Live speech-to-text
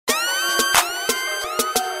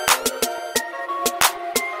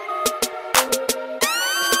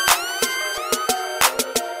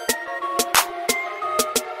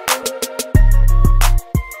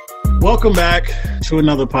Welcome back to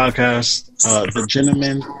another podcast, the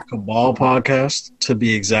Gentleman Cabal podcast, to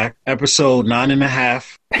be exact. Episode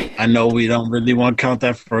 9.5. I know we don't really want to count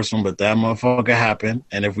that first one, but that motherfucker happened.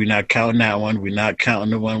 And if we're not counting that one, we're not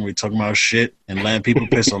counting the one we're talking about shit and letting people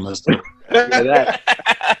piss on us. Yeah,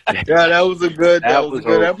 that was a good. That was a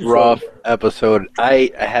good episode. Rough episode.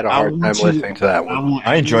 I had a hard time listening to that one.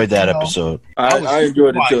 I enjoyed that episode. I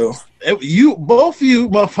enjoyed it too. Both of you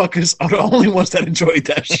motherfuckers are the only ones that enjoyed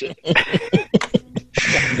that shit.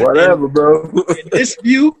 Whatever, bro. In this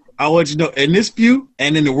view, I want you to know, in this view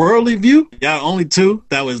and in the worldly view, y'all only two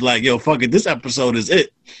that was like, yo, fuck it, this episode is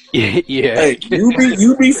it. Yeah. Hey,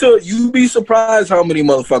 you be surprised how many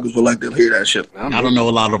motherfuckers would like to hear that shit. I don't know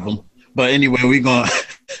a lot of them. But anyway, we're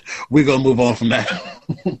gonna move on from that.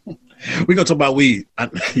 We're gonna talk about weed.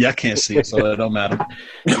 Y'all can't see it, so it don't matter.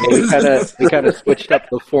 Yeah, we kind of switched up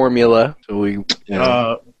the formula, so we do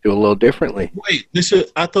a little differently. Wait,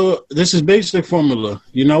 I thought this is basic formula.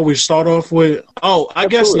 You know, we start off with. I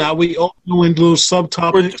guess now we all doing little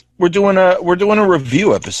subtopics. We're doing a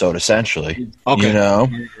review episode essentially. Okay, you know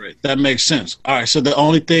that makes sense. All right, so the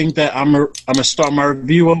only thing that I'm gonna start my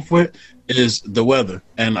review off with is the weather,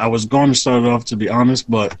 and I was going to start it off, to be honest,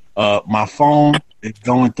 but my phone is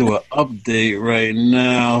going through an update right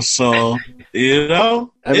now, so you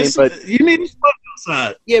know, you need to start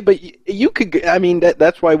outside. Yeah, but you could. I mean,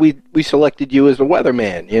 that's why we selected you as a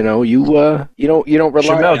weatherman. You know, you don't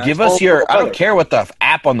rely. Jamel, give us your. I don't care what the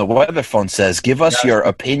app on the weather phone says. Give us your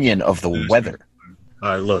opinion of the weather.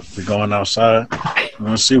 All right, look, we're going outside. We're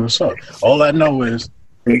gonna see what's up. All I know is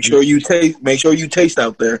make sure you taste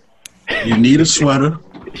out there. You need a sweater.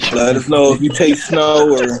 Let us know if you taste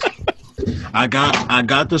snow or. I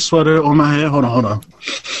got the sweater on my head. Hold on.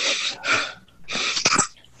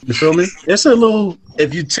 You feel me? It's a little.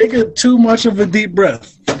 If you take too much of a deep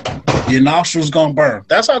breath, your nostrils gonna burn.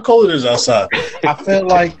 That's how cold it is outside. I feel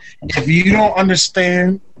like if you don't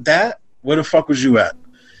understand that, where the fuck was you at?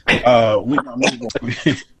 We're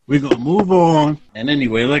gonna move on. And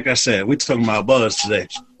anyway, like I said, we're talking about buzz today.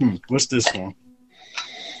 What's this one?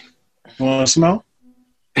 You want to smell?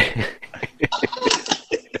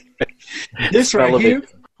 This right here.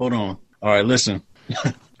 Hold on. All right, listen.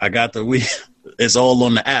 I got the weed. It's all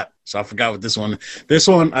on the app, so I forgot what this one. This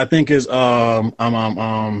one I think is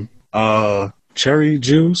cherry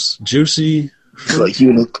juice, juicy. It's like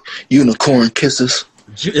unicorn kisses.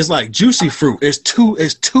 It's like juicy fruit. It's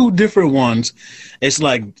two different ones. It's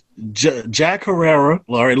like Jack Herrera.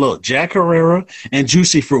 All right, look, Jack Herrera and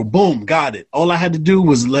juicy fruit. Boom, got it. All I had to do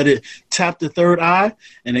was let it tap the third eye,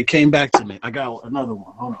 and it came back to me. I got another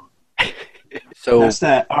one. Hold on. So that's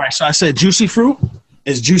that. All right, so I said juicy fruit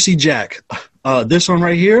is Juicy Jack. This one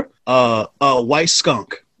right here, white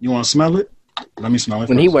skunk. You want to smell it? Let me smell it.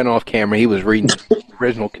 When he went off camera, he was reading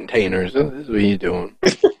original containers. This is what he's doing.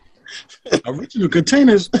 Original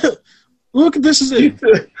containers. Look, this is it.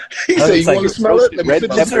 He said, "You want to smell it?" Let me red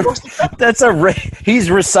fit pepper. He's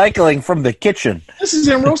recycling from the kitchen. This is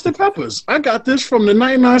in roasted peppers. I got this from the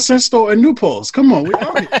 99-cent store in New Paltz. Come on, we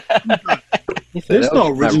out here. There's no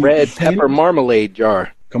original red container. pepper marmalade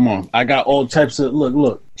jar. Come on, I got all types of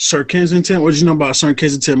look. Sir Kensington. What do you know about Sir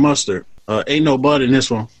Kensington mustard? Ain't no bud in this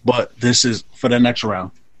one, but this is for the next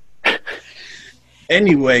round.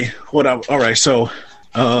 Anyway, all right, so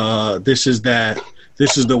this is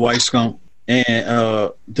the white skunk,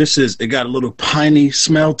 and it got a little piney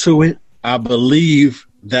smell to it. I believe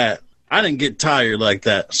that I didn't get tired like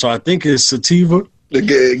that, so I think it's sativa.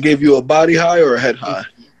 It gave you a body high or a head high?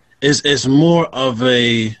 It's more of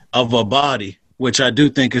a body, which I do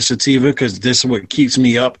think is sativa because this is what keeps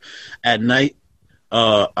me up at night.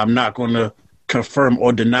 I'm not going to confirm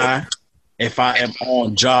or deny if I am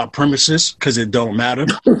on job premises because it don't matter.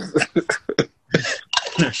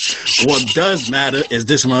 What does matter is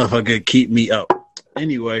this motherfucker keep me up.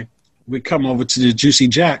 Anyway, we come over to the Juicy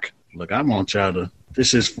Jack. Look, I want y'all to.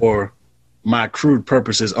 This is for my crude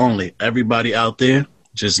purposes only. Everybody out there,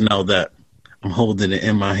 just know that I'm holding it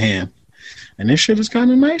in my hand. And this shit is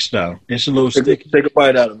kind of nice, though. It's a little sticky. Take a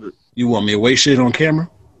bite out of it. You want me to waste shit on camera?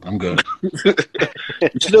 I'm good.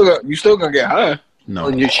 You still gonna get high. No.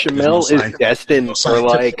 Well, your Jamel is destined for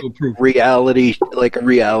like a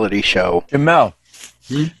reality show. Jamel,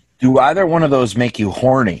 do either one of those make you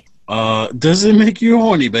horny? Does it make you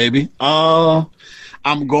horny, baby?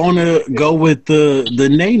 I'm going to go with the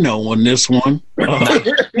Nano on this one.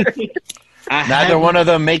 Neither one of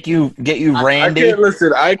them get you randy? I can't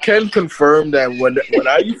listen. I can confirm that when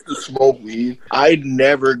I used to smoke weed, I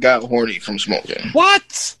never got horny from smoking.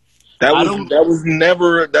 What? That was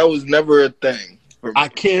never a thing. I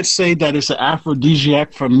can't say that it's an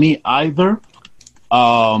aphrodisiac for me either.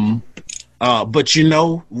 But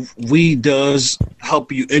weed does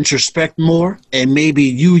help you introspect more, and maybe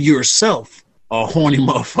you yourself are a horny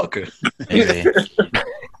motherfucker. Maybe.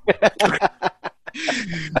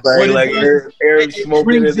 like Eric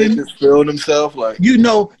smoking and then just feeling himself like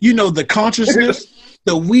the consciousness.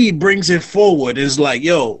 The weed brings it forward. It's like,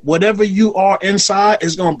 yo, whatever you are inside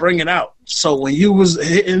is gonna bring it out. So when you was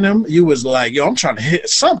hitting them, you was like, yo, I'm trying to hit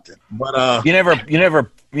something. But you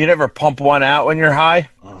never pump one out when you're high.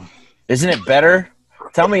 Isn't it better?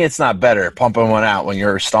 Tell me it's not better pumping one out when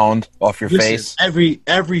you're stoned off your face.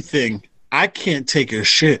 Everything. I can't take a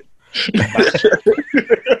shit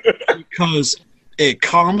because it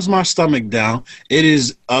calms my stomach down. It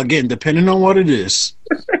is, again, depending on what it is.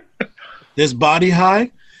 This body high,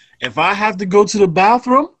 if I have to go to the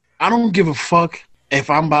bathroom, I don't give a fuck if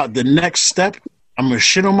I'm about the next step. I'm going to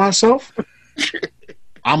shit on myself.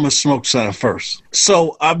 I'm going to smoke something first.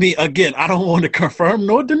 So, I mean, again, I don't want to confirm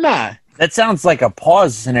nor deny. That sounds like a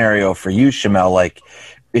pause scenario for you, Shamel. Like,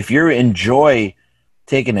 if you enjoy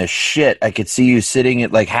taking a shit, I could see you sitting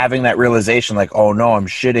at, like, having that realization, like, oh, no, I'm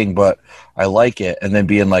shitting, but I like it. And then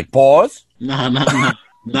being like, pause? Nah,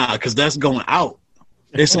 because that's going out.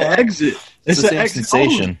 It's an exit. It's an exit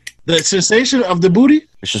sensation. The sensation of the booty?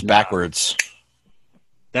 It's just backwards.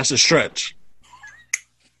 That's a stretch.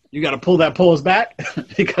 You got to pull that pose back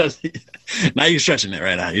because now you're stretching it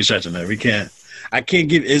right now. You're stretching it. I can't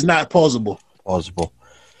give. It's not pausable. Pausable.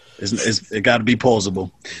 It got to be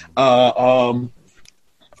pausable. All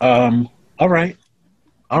right.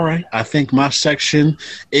 I think my section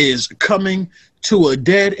is coming to a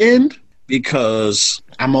dead end because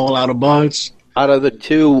I'm all out of buds. Out of the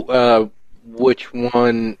two, which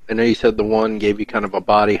one? I know you said the one gave you kind of a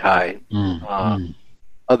body high.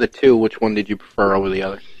 Of the two, which one did you prefer over the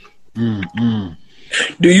other?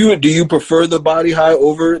 Do you prefer the body high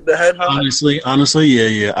over the head high? Honestly,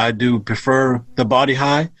 yeah. I do prefer the body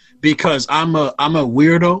high because I'm a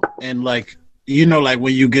weirdo, and like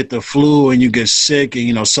when you get the flu and you get sick,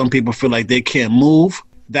 and some people feel like they can't move.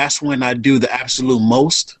 That's when I do the absolute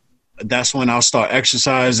most. That's when I'll start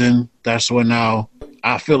exercising. That's when I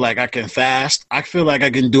feel like I can fast. I feel like I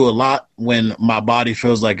can do a lot when my body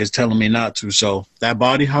feels like it's telling me not to. So that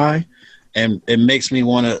body high, and it makes me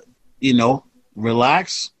want to,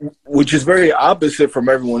 relax. Which is very opposite from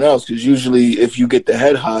everyone else, because usually if you get the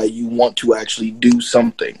head high, you want to actually do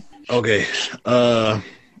something. Okay. I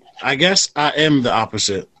guess I am the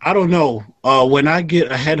opposite. I don't know. When I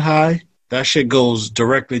get a head high, that shit goes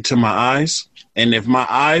directly to my eyes. And if my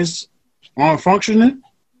eyes aren't functioning,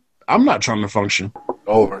 I'm not trying to function.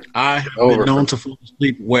 I have been known to fall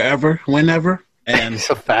asleep wherever, whenever, and it's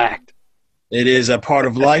a fact. It is a part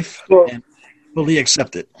of life, and fully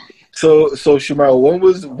accept it. So Shamel, when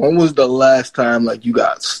was the last time like you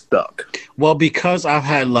got stuck? Well, because I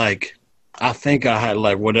had whatever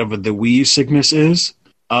the weed sickness is.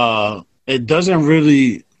 It doesn't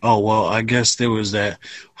really. Oh well, I guess there was that.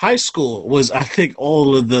 High school was, I think,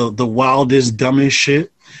 all of the wildest, dumbest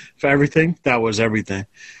shit for everything. That was everything.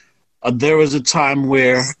 There was a time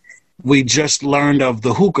where we just learned of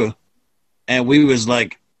the hookah, and we was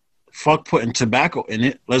like, fuck putting tobacco in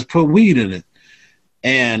it. Let's put weed in it.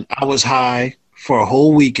 And I was high for a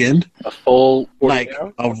whole weekend. A full 40 like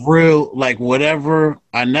hours? A real, like whatever.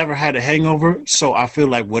 I never had a hangover, so I feel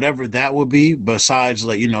like whatever that would be, besides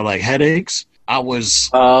like headaches, I was.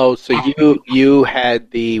 Oh, so you had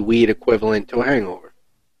the weed equivalent to a hangover?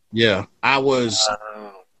 Yeah, I was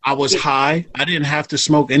high. I didn't have to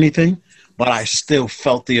smoke anything, but I still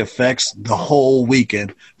felt the effects the whole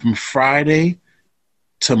weekend, from Friday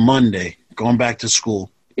to Monday, going back to school.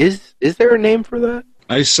 Is there a name for that?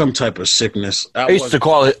 It's some type of sickness. I used to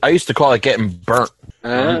call it getting burnt.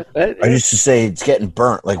 I used to say it's getting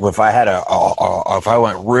burnt. Like if I had if I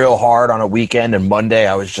went real hard on a weekend and Monday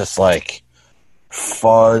I was just like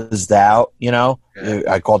fuzzed out, Yeah.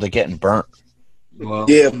 I called it getting burnt. Well,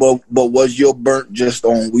 yeah, but was your burnt just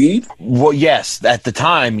on weed? Well, yes. At the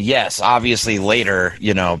time, yes. Obviously, later,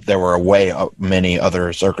 there were way many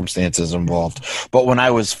other circumstances involved. But when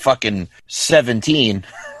I was fucking 17,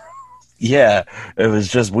 yeah, it was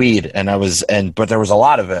just weed, but there was a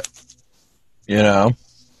lot of it. I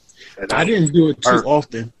didn't do it too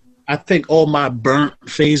often. I think all my burnt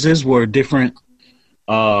phases were different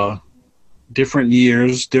years,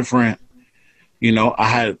 different. I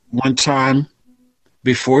had one time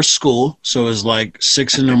before school, so it was like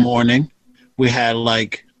 6 a.m. We had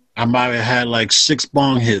I might have had 6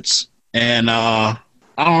 bong hits, and I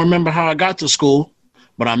don't remember how I got to school,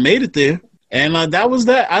 but I made it there, and that was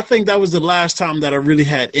that. I think that was the last time that I really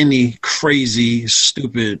had any crazy,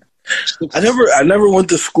 stupid I never went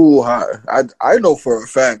to school high. I know for a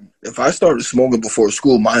fact if I started smoking before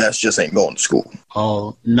school, my ass just ain't going to school.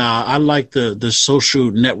 Oh, nah, I like the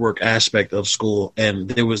social network aspect of school, and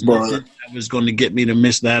there was nothing that was going to get me to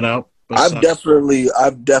miss that out. I've definitely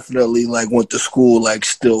like went to school like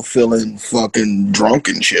still feeling fucking drunk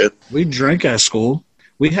and shit. We drank at school.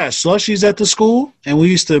 We had slushies at the school, and we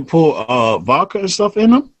used to pour vodka and stuff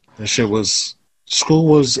in them. That shit was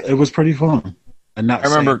pretty fun. And not I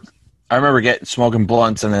remember smoking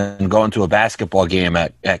blunts and then going to a basketball game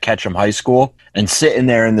at Ketchum High School and sitting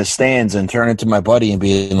there in the stands and turning to my buddy and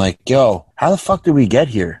being like, "Yo, how the fuck did we get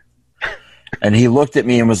here?" And he looked at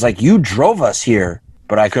me and was like, "You drove us here."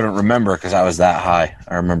 But I couldn't remember because I was that high.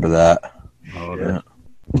 I remember that. Oh, yeah.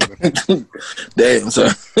 Damn,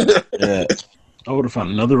 son. Yeah. I would have found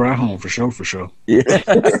another ride home for sure. Yeah.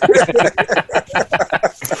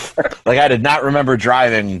 Like, I did not remember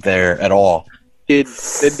driving there at all. Did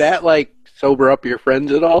that, like, sober up your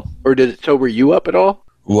friends at all? Or did it sober you up at all?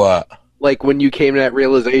 What? Like, when you came to that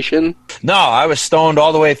realization? No, I was stoned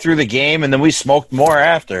all the way through the game, and then we smoked more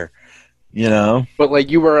after, you know? But,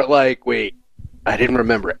 like, you were like, wait, I didn't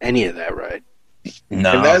remember any of that, right?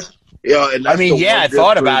 No. And that's I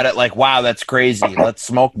thought about it like, wow, that's crazy. Let's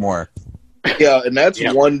smoke more. Yeah, and that's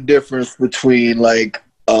one difference between, like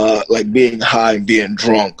being high and being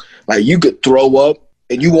drunk. Like, you could throw up,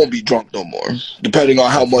 and you won't be drunk no more, depending on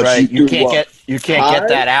how much you can't get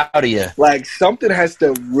that out of you. Like, something has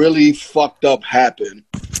to really fucked up happen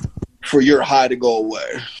for your high to go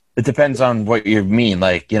away. It depends on what you mean.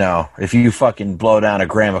 Like, you know, if you fucking blow down a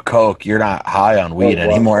gram of coke, you're not high on weed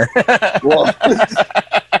anymore. Well,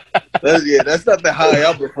 that's not the high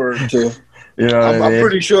I'm referring to. You know I'm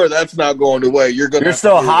pretty sure that's not going away. You're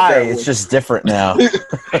still high. It's just different now.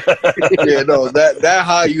 Yeah, no, that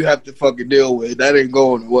high you have to fucking deal with. That ain't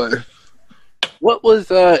going away. What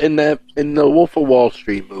was in the Wolf of Wall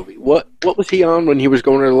Street movie? What was he on when he was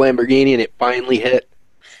going to the Lamborghini and it finally hit?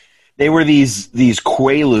 They were these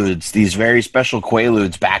Quaaludes, these very special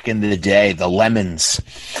Quaaludes back in the day, the lemons.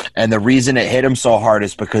 And the reason it hit him so hard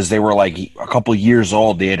is because they were like a couple years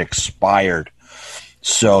old. They had expired.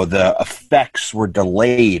 So the effects were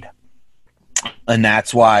delayed. And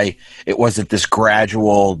that's why it wasn't this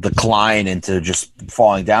gradual decline into just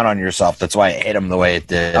falling down on yourself. That's why it hit him the way it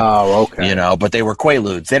did. Oh, okay. You know, but they were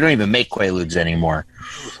Quaaludes. They don't even make Quaaludes anymore.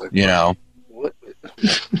 You know. What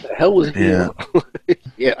the hell was it?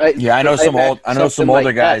 Yeah. I know some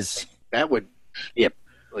older guys. That would,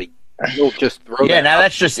 like, you'll just throw. Yeah, now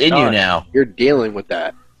that's just in you now. You're dealing with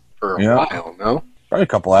that for a while, no? Probably a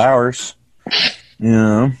couple hours.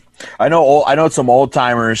 Yeah, I know some old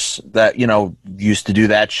timers that, you know, used to do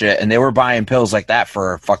that shit, and they were buying pills like that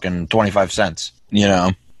for fucking 25 cents. You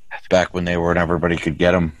know, back when everybody could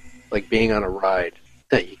get them. Like being on a ride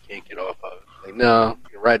that you can't get off of. Like, no,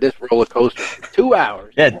 you ride this roller coaster for 2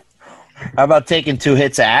 hours. Yeah. How about taking 2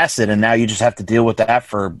 hits of acid and now you just have to deal with that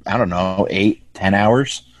for, I don't know, 8-10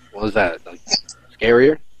 hours? What was that? Like,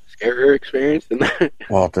 scarier experience than that?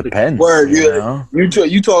 Well, it depends. Where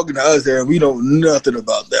you talking to us there, and we know nothing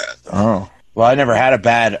about that. Oh, well, I never had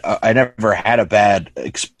a bad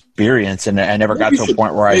experience, and I never got to a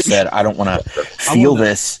point where I said I don't want to feel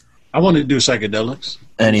this. I want to do psychedelics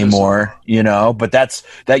anymore, you know. But that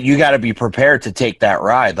you got to be prepared to take that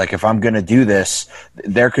ride. Like, if I'm going to do this,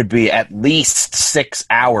 there could be at least 6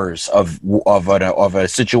 hours of a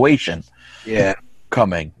situation. Yeah.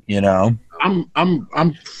 Coming, you know.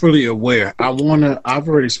 I'm fully aware. I've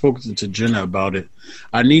already spoken to Jenna about it.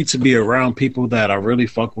 I need to be around people that I really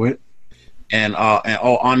fuck with. And in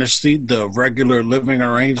all honesty, the regular living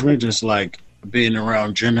arrangement, just like being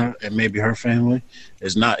around Jenna and maybe her family,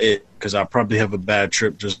 is not it, because I probably have a bad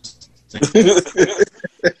trip just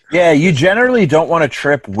Yeah, you generally don't want to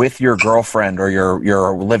trip with your girlfriend or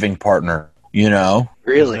your living partner, you know?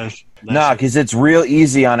 Really? No, because it's real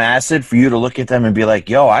easy on acid for you to look at them and be like,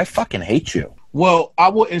 yo, I fucking hate you. Well, I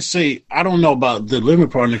wouldn't say, I don't know about the living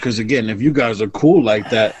partner, because, again, if you guys are cool like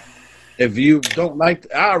that, if you don't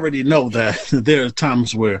like, I already know that there are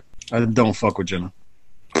times where I don't fuck with Jenna.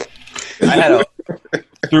 I had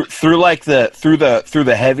through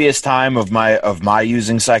the heaviest time of my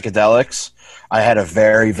using psychedelics, I had a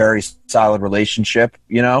very, very solid relationship,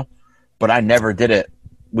 you know, but I never did it.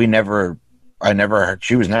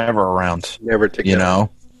 She was never around. Never together. You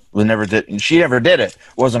know, we never did. She never did it.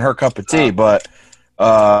 Wasn't her cup of tea. But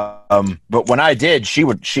when I did, she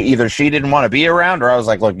either she didn't want to be around, or I was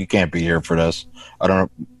like, look, you can't be here for this. I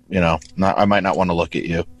don't, you know, I might not want to look at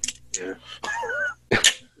you. Yeah.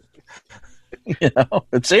 You know,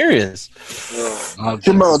 it's serious.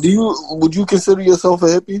 Jamal, would you consider yourself a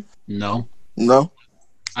hippie? No. No?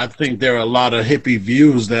 I think there are a lot of hippie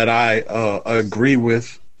views that I agree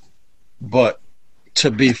with, but to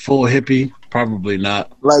be full hippie, probably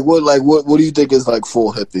not. Like what do you think is like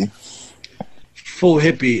full hippie? Full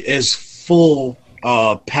hippie is full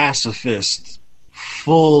pacifist,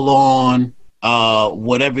 full on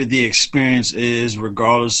whatever the experience is,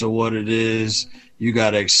 regardless of what it is, you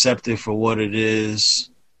gotta accept it for what it is.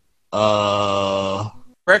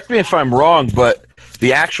 Correct me if I'm wrong, but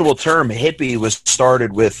the actual term hippie was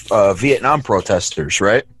started with Vietnam protesters,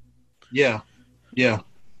 right? Yeah.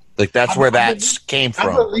 Like that's where that came I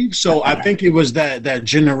from. believe so. I think it was that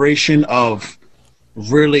generation of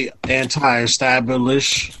really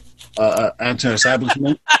anti-establishment.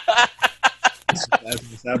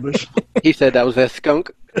 He said that was that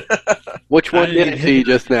skunk. Which one did it to you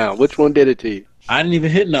just now? Which one did it to you? I didn't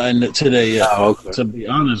even hit nothing today yet. Oh, okay. To be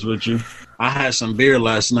honest with you, I had some beer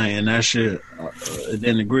last night, and that shit it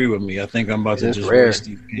didn't agree with me. I think I'm about to just waste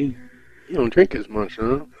these games. You don't drink as much,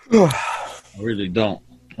 huh? I really don't.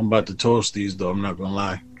 I'm about to toast these, though. I'm not gonna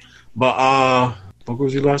lie. But what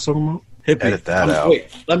was you last talking about? Hippie. Edit that out.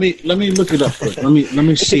 Wait, let me look it up quick. Let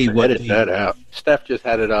me see what. Edit that out. Steph just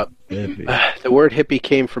had it up. The word hippie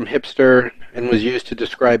came from hipster and was used to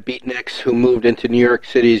describe beatniks who moved into New York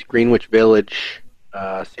City's Greenwich Village,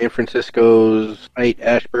 San Francisco's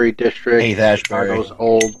Haight-Ashbury district, Chicago's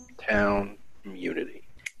Old Town community.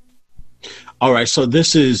 All right, so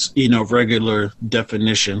this is regular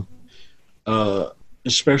definition,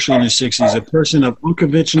 especially in the 60s. A person of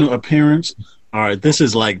unconventional appearance. All right, this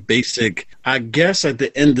is like basic. I guess at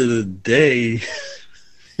the end of the day,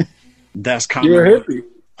 that's kind of. You're a hippie.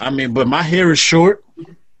 I mean, but my hair is short.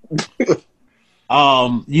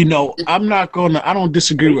 I'm not gonna. I don't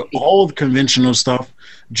disagree with all the conventional stuff.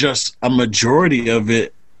 Just a majority of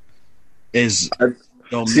it is. I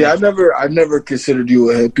never considered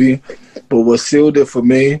you a hippie, but what sealed it for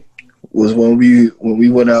me was when we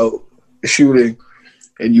went out shooting,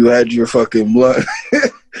 and you had your fucking blunt.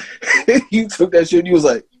 You took that shit and you was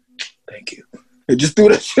like, "Thank you," and just threw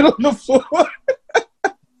that shit on the floor.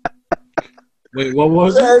 Wait, what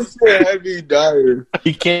was it? That shit had me dying.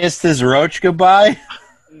 He kissed his roach goodbye?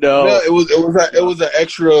 No, it was an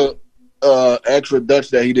extra Dutch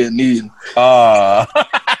that he didn't need. No,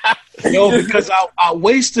 because I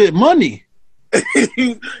wasted money.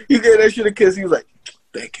 he gave that shit a kiss. He was like,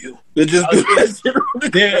 "Thank you." It just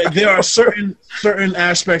there are certain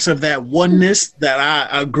aspects of that oneness that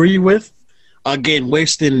I agree with. Again,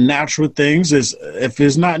 wasting natural things is if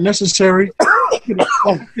it's not necessary. I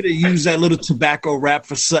could have used that little tobacco wrap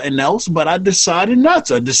for something else, but I decided not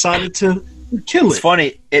to. I decided to kill it. It's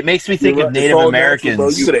funny. It makes me think of Native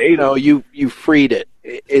Americans. You could have ate it. You freed it.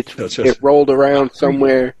 It rolled around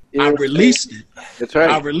somewhere. I released it. That's right.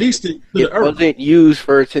 I released it to the earth. It wasn't used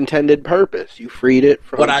for its intended purpose. You freed it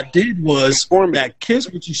from. What I did was that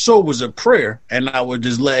kiss what you saw was a prayer, and I was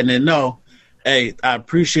just letting it know, hey, I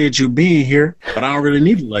appreciate you being here, but I don't really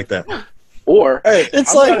need you like that. Or hey,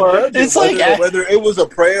 it's like whether it was a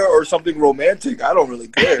prayer or something romantic, I don't really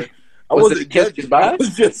care. I wasn't judging. I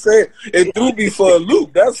was just saying it threw me for a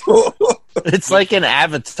loop. That's all. It's like an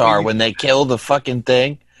Avatar when they kill the fucking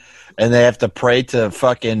thing, and they have to pray to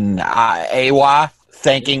fucking Awa,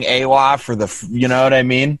 thanking Awa for the. You know what I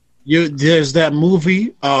mean? There's that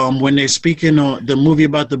movie when they're speaking on the movie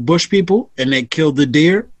about the bush people, and they killed the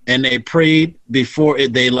deer, and they prayed before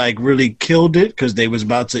they like really killed it because they was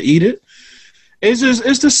about to eat it. It's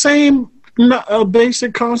the same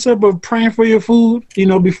basic concept of praying for your food,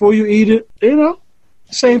 before you eat it.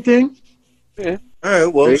 Same thing. Yeah. All right.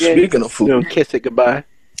 Well, speaking of food, kiss it goodbye.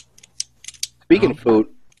 Speaking of food,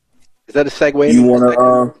 is that a segue? You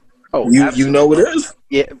want to? You know what it is?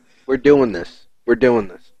 Yeah, we're doing this.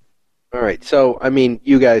 All right. So, I mean,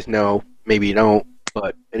 you guys know, maybe you don't,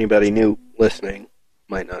 but anybody new listening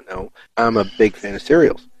might not know. I'm a big fan of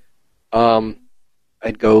cereals.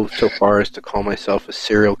 I'd go so far as to call myself a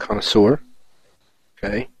cereal connoisseur.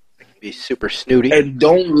 Okay? I can be super snooty. And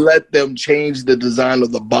don't let them change the design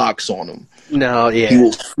of the box on them. No, yeah. He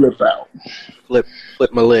will flip out. Flip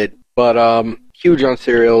my lid. But huge on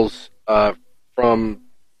cereals, from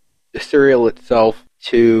the cereal itself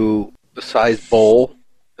to the size bowl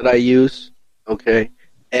that I use, okay?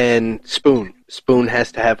 And spoon. Spoon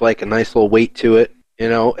has to have like a nice little weight to it. It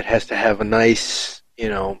has to have a nice,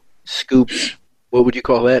 scoop. What would you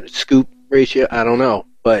call that? Scoop ratio? I don't know,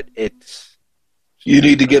 but it's. You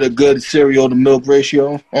need to get a good cereal to milk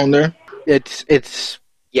ratio on there. Yes.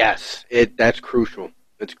 That's crucial.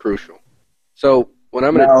 It's crucial. So what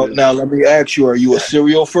I'm now let me ask you: are you a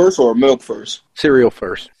cereal first or a milk first? Cereal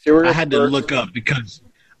first. I had to look up because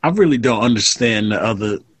I really don't understand the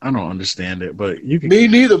other. I don't understand it, but you can. Me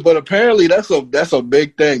neither, but apparently that's a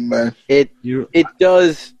big thing, man. It You,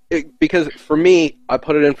 does because for me, I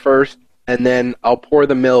put it in first, and then I'll pour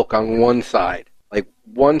the milk on one side, like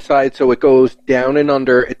one side, so it goes down and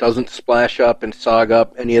under. It doesn't splash up and sog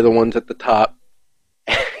up any of the ones at the top.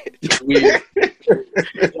 It's weird.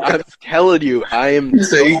 I'm telling you, I am. You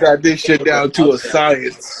say you got this shit down to a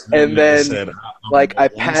science. And then, said, like, I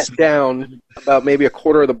pat down about maybe a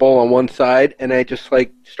quarter of the bowl on one side, and I just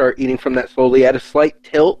like start eating from that slowly at a slight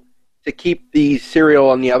tilt to keep the cereal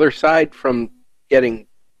on the other side from getting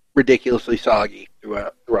ridiculously soggy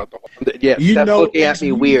throughout the whole. Yeah, You Steph's know, looking at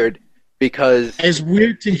me weird because It's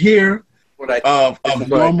weird to hear what I of this is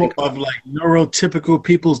what I normal think of like neurotypical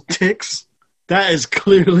people's ticks. That is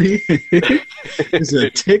clearly it's a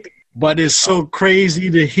tick, but it's so crazy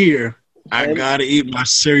to hear. I gotta eat my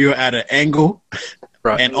cereal at an angle,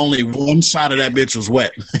 right. and only one side of that bitch was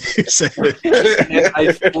wet. He said- And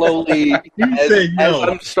I slowly, as said, "Yo."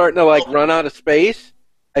 I'm starting to like run out of space,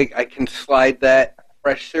 I can slide that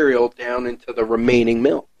fresh cereal down into the remaining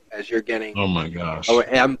milk as you're getting. Oh my gosh! Oh,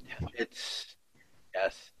 and it's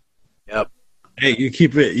yes, yep. Hey, you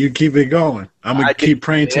keep it going. I'm gonna I keep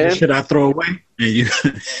praying to the man. shit I throw away, and you.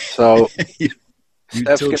 So You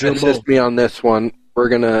Steph's tilt gonna your assist bowl. me on this one. We're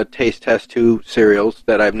gonna taste test 2 cereals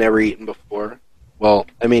that I've never eaten before. Well,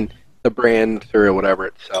 I mean the brand cereal, whatever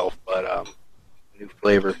itself, but new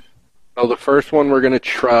flavor. So the first one we're gonna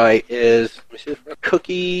try is let me see this one.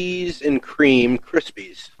 Cookies and Cream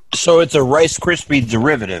Krispies. So it's a Rice Krispie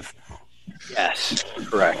derivative. Yes,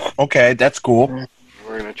 correct. Okay, that's cool.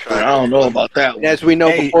 We're gonna I try. don't know about that And one. as we know,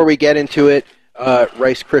 Hey. before we get into it,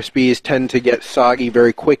 Rice Krispies tend to get soggy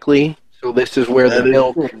very quickly. So this is where the That is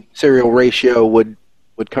milk true. cereal ratio would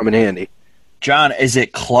come in handy. John, is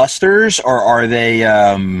it clusters or are they?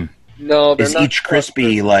 No, Is each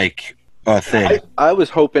crispy like a thing? I was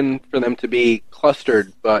hoping for them to be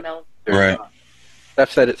clustered, but No. they're Right. not.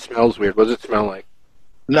 Steph said it smells weird. What does it smell like?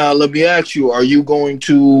 Now let me ask you: are you going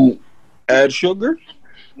to add sugar?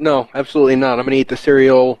 No, absolutely not. I'm gonna eat the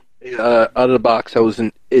cereal out of the box.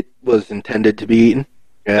 It was intended to be eaten.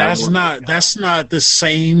 Yeah, That's not the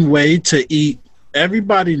same way to eat.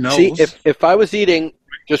 Everybody knows. See, if I was eating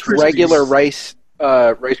just Krispies. regular Rice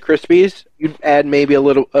Krispies, you'd add maybe a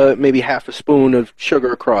little, maybe half a spoon of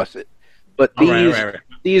sugar across it. But All these right.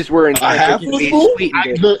 these were half intended a to be spoon?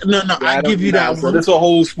 sweetened. No, Yeah, I I give you that So one. it's a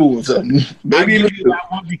whole spoon, or something. I Maybe give even you that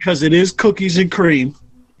one because it is cookies and cream.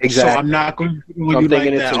 Exactly. So I'm not going to do So you I'm like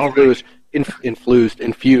thinking that. it's All right.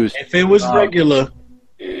 infused. If it was regular,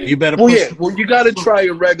 you better Well, put yeah. Well, you got to try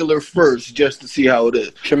a regular first just to see how it is.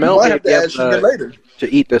 You Chamel might have gave to me add sugar later.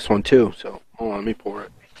 to eat this one too. So hold on, let me pour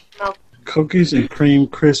it. cookies and cream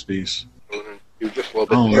Krispies. Do just a little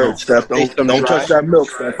bit. Oh, more. no. Right, Steph, Taste don't them dry. touch that milk,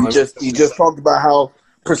 Steph. He just talked about how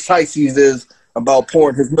precise he is about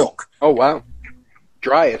pouring his milk. Oh wow,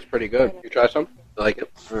 dry is pretty good. You try some? I like it.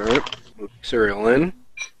 All right, move the cereal in.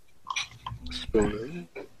 Spoon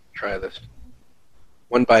in. Try this.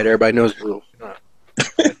 One bite. Everybody knows the rules.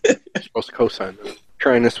 You're supposed to co-sign them.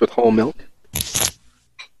 Trying this with whole milk.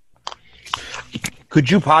 Could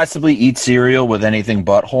you possibly eat cereal with anything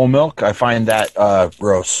but whole milk? I find that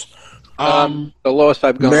gross. The lowest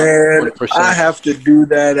I've gone. Man, 1%. I have to do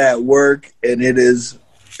that at work, and it is.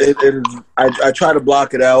 I try to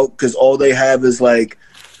block it out because all they have is like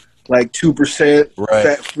 2% Right.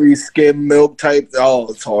 fat-free skim milk type. Oh,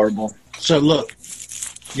 it's horrible. So look,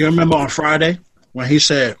 you remember on Friday when he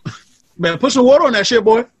said, "Man, put some water on that shit,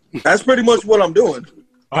 boy." That's pretty much what I'm doing.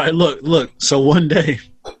 All right, look. So one day,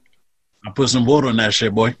 I put some water on that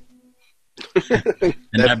shit, boy, and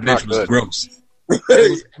that bitch not was good. gross. It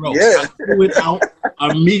was gross. Yeah. I threw it out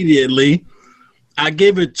immediately. I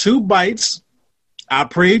gave it 2 bites. I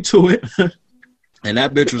prayed to it, and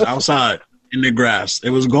that bitch was outside in the grass. It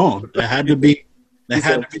was gone. It had to be. It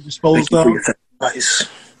had to be disposed of. Nice.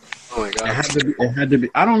 Oh my It god. had to be. It had to be.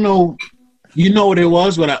 I don't know. You know what it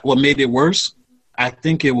was? What made it worse? I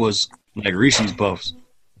think it was like Reese's Puffs.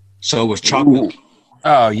 So it was chocolate.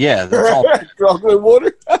 Oh yeah, Chocolate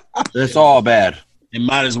water. that's all bad. It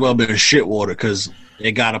might as well been shit water because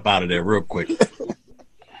it got up out of there real quick.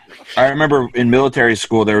 I remember in military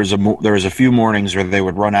school there was a few mornings where they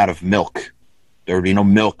would run out of milk. There would be no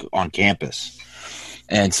milk on campus,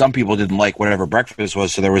 and some people didn't like whatever breakfast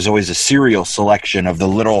was, so there was always a cereal selection of the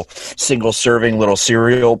little single serving little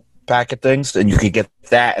cereal packet things, and you could get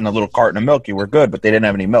that and a little carton of milk. You were good, but they didn't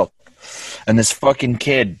have any milk. And this fucking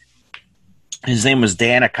kid, his name was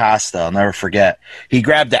Dan Acosta. I'll never forget. He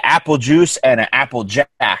grabbed the apple juice and an Apple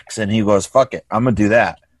Jacks, and he goes, "Fuck it, I'm gonna do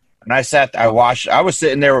that." And I was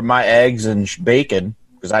sitting there with my eggs and bacon,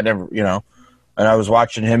 because I never, and I was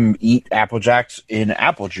watching him eat Apple Jacks in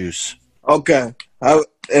apple juice. Okay.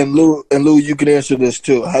 And Lou, you can answer this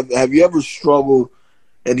too. Have you ever struggled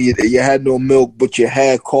and you had no milk, but you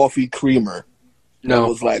had coffee creamer? No. It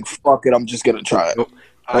was like, fuck it, I'm just gonna try it. Nope.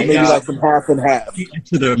 Or maybe like some half and half.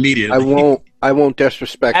 To the immediately. I won't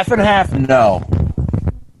disrespect. Half and half, no.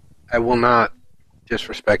 I will not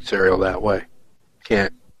disrespect cereal that way.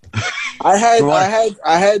 Can't. I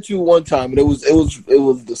had to one time, and it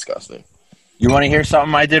was disgusting. You want to hear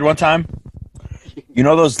something I did one time? You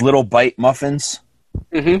know those little bite muffins?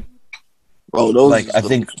 Mm-hmm. Oh, those Like I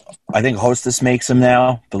think Hostess makes them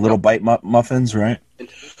now. The little bite muffins, right?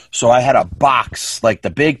 So I had a box, like the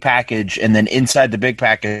big package, and then inside the big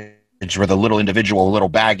package were the little individual little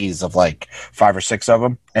baggies of like 5 or 6 of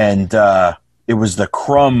them, and it was the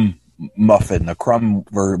crumb muffin, the crumb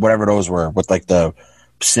or whatever those were with like the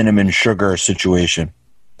cinnamon sugar situation.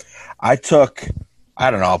 I took,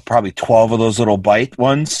 I don't know, probably 12 of those little bite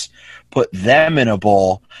ones, put them in a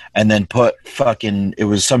bowl, and then put it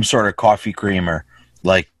was some sort of coffee creamer,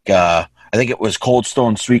 like I think it was Cold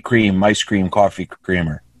Stone sweet cream ice cream coffee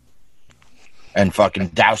creamer, and fucking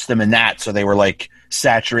doused them in that so they were like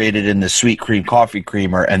saturated in the sweet cream coffee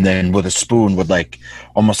creamer, and then with a spoon would like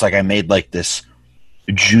almost like I made like this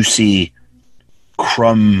juicy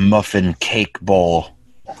crumb muffin cake bowl.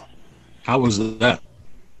 How was that?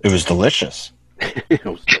 It was delicious.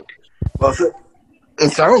 Well,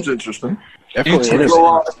 it sounds interesting. Definitely.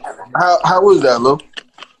 So, how was that, Lou?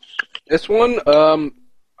 This one,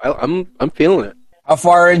 I'm feeling it. How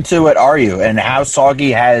far into it are you, and how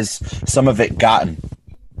soggy has some of it gotten?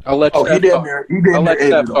 I'll let Oh, Steph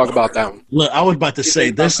talk about that one. Look, I was about to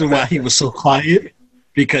say this is why he was so quiet,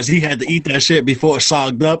 because he had to eat that shit before it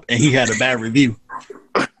sogged up, and he had a bad review.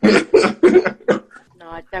 No,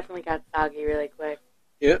 it definitely got soggy really quick.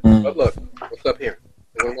 Yeah, but look, what's up here?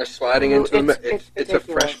 When we're sliding into it's a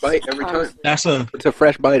fresh bite every time. It's a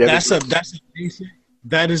fresh bite every time.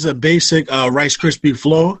 That is a basic Rice Krispie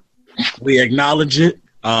floor. We acknowledge it.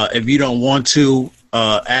 If you don't want to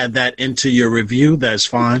add that into your review, that's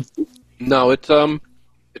fine. No, it's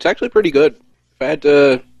actually pretty good. If I had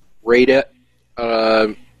to rate it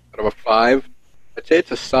out of a 5, I'd say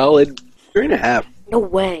it's a solid 3.5. No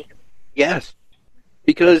way. Yes,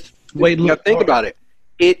 because think about it.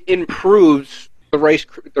 It improves the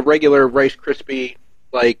regular Rice Krispie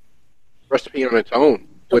like recipe on its own.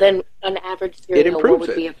 So then, an average cereal, what improves would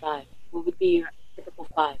it. be a 5? What would be your typical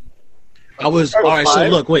 5? All right. So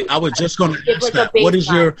look, wait. I was just going to ask that. What is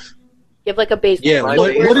your? Give like a base. Yeah.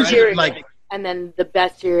 What is your like? And then the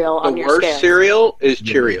best cereal on your scale. The worst cereal is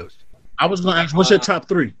Cheerios. I was going to ask, what's your top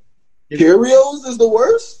 3? Cheerios is the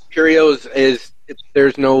worst? Cheerios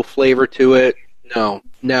there's no flavor to it. No.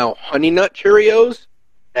 Now, Honey Nut Cheerios,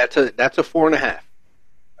 that's a 4.5. That's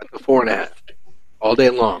a 4.5. All day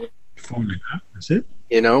long. 4.5? That's it?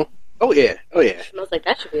 You know? Oh yeah. It smells like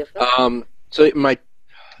that should be a 5. So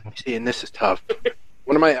see, and this is tough.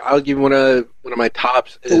 I'll give you one of my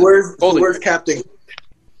tops. So where's Captain?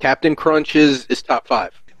 Captain Crunch is top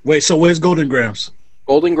 5. Wait, so where's Golden Grams?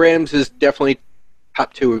 Golden Grams is definitely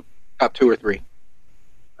top 2 or 3.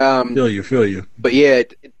 Feel you. But yeah,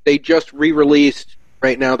 they just re-released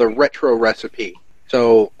right now the retro recipe.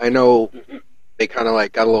 So I know they kind of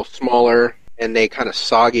like got a little smaller and they kind of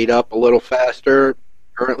soggied up a little faster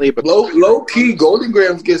currently. But low key, Golden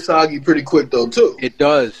Grams get soggy pretty quick though too. It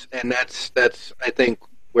does, and that's I think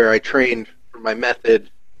where I trained for my method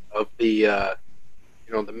of the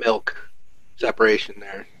the milk separation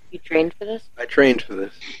there. You trained for this? I trained for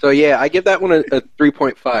this. So yeah, I give that one a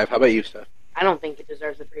 3.5. How about you, Steph? I don't think it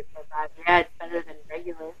deserves a 3.5. Yeah, it's better than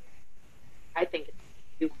regular. I think it's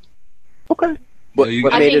 2. Okay. I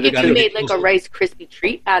think if you made like a Rice Krispie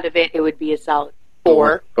treat out of it, it would be a solid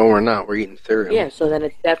 4. But we're not. We're eating cereal. Yeah, so then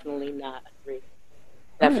it's definitely not a 3.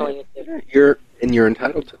 Definitely a 2. You're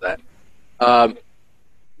entitled to that.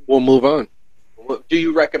 We'll move on. Do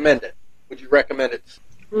you recommend it? Would you recommend it?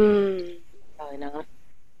 Probably not.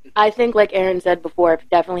 I think, like Aaron said before, if it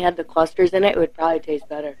definitely had the clusters in it, it would probably taste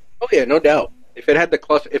better. Oh yeah, no doubt. If it had the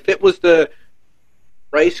cluster, if it was the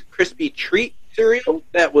Rice Krispie treat cereal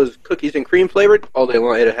that was cookies and cream flavored, all day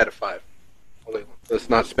long, it had a 5. All day long. Let's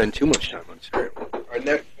not spend too much time on cereal. Our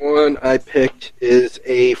next one I picked is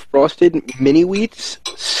a Frosted Mini Wheats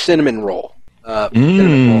cinnamon roll.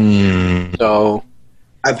 Cinnamon roll. So,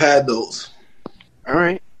 I've had those. All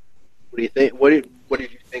right. What do you think? What did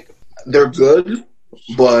you think of them? They're good,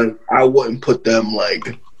 but I wouldn't put them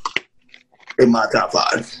like in my top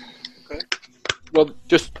 5. Okay. Well,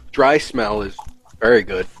 just dry smell is very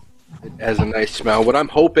good. It has a nice smell. What I'm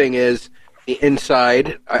hoping is the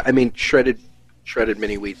inside, I mean shredded shredded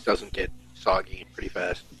mini wheats doesn't get soggy pretty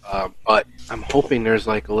fast. But I'm hoping there's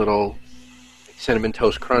like a little Cinnamon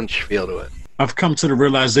Toast Crunch feel to it. I've come to the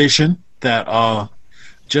realization that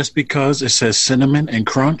just because it says cinnamon and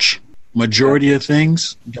crunch, majority of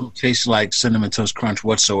things don't taste like Cinnamon Toast Crunch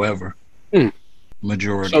whatsoever.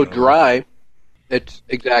 Majority. So dry, it's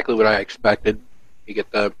exactly what I expected. You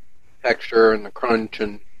get the texture and the crunch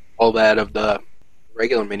and all that of the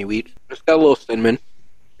regular mini wheat. It's got a little cinnamon.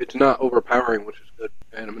 It's not overpowering, which is good.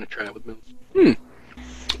 And I'm going to try it with milk.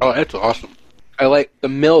 Oh, that's awesome. I like the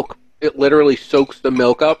milk. It literally soaks the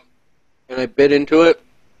milk up, and I bit into it,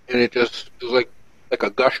 and it just is like a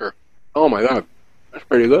gusher. Oh my god, that's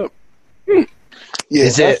pretty good. Yeah,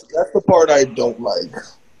 that's the part I don't like.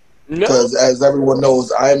 Because as everyone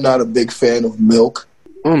knows, I am not a big fan of milk.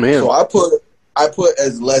 Oh man. So I put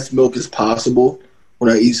as less milk as possible when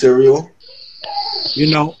I eat cereal. You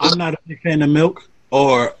know, I'm not a big fan of milk,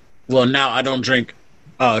 now I don't drink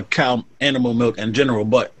cow animal milk in general,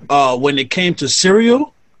 but when it came to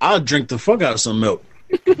cereal, I'll drink the fuck out of some milk.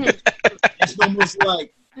 It's almost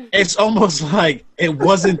like it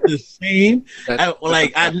wasn't the same.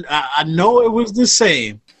 I know it was the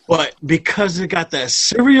same, but because it got that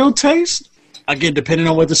cereal taste, again, depending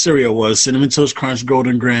on what the cereal was, Cinnamon Toast Crunch,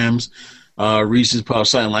 Golden Grahams, Reese's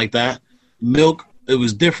Puffs, something like that, milk, it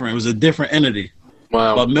was different. It was a different entity.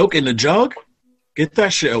 Wow. But milk in the jug, get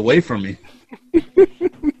that shit away from me.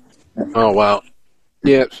 Oh, wow.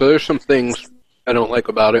 Yeah, so there's some things I don't like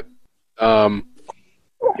about it.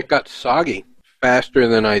 It got soggy faster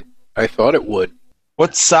than I thought it would.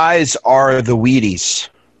 What size are the Wheaties?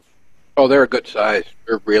 Oh, they're a good size.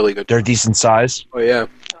 They're really good. They're decent size? Oh, yeah.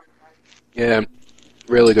 Yeah,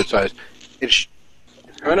 really good size. It's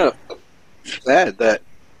kind of sad that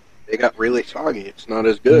they got really soggy. It's not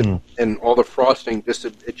as good. And all the frosting,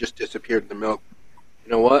 it just disappeared in the milk.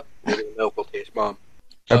 You know what? Maybe the milk will taste bomb.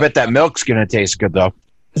 I bet that milk's going to taste good, though.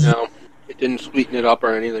 No, it didn't sweeten it up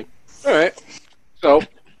or anything. All right. So,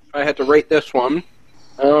 I had to rate this one.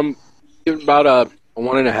 Give it about a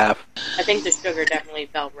 1.5. I think the sugar definitely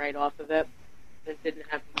fell right off of it. It didn't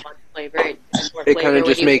have much flavor. It kind of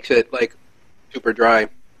just makes it, like, super dry.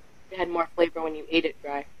 It had more flavor when you ate it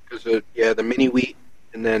dry. Because, the mini wheat,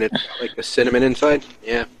 and then it's like the cinnamon inside.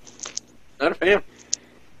 Yeah. Not a fan.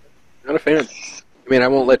 Not a fan. I mean, I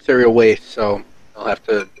won't let cereal waste, so I'll have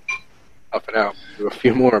to tough it out. Do a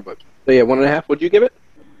few more, but... So, yeah, 1.5. What'd you give it?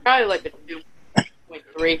 Probably like a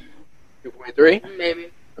 2.3. 2.3? Maybe.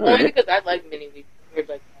 All Only right. because I like mini wheat. Weird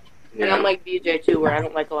like that. Yeah. And I'm like BJ too, where I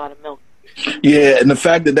don't like a lot of milk. Yeah, and the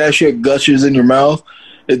fact that shit gushes in your mouth,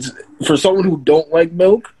 it's for someone who don't like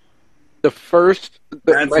milk. The first...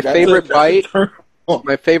 my favorite bite...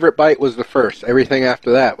 My favorite bite was the first. Everything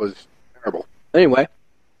after that was terrible. Anyway.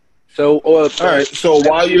 So... all right, so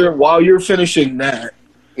while you're finishing that...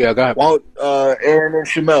 Yeah, go ahead. While Aaron and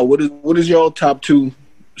Shamel, what is your top 2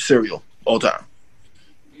 cereal all time?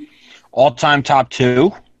 All-time top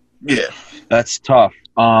 2? Yeah. That's tough.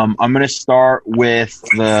 I'm going to start with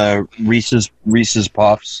the Reese's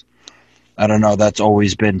Puffs. I don't know. That's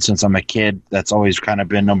always been, since I'm a kid, that's always kind of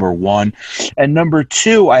been number 1. And number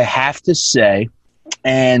 2, I have to say,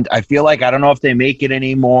 and I feel like, I don't know if they make it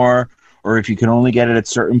anymore or if you can only get it at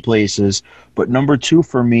certain places, but number 2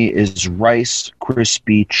 for me is Rice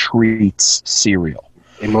Krispie Treats cereal,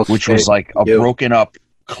 which was like a broken up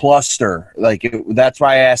cluster. That's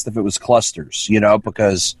why I asked if it was clusters,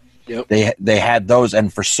 because they had those,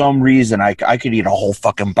 and for some reason I could eat a whole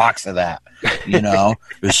fucking box of that. It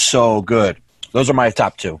was so good. Those are my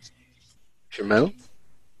top 2. Shamel?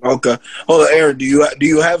 Okay. Hold on, Aaron. Do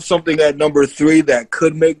you have something at number 3 that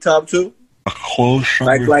could make top 2? Close.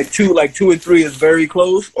 Like 2 and 3 is very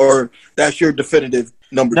close, or that's your definitive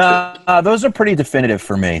number 2? Those are pretty definitive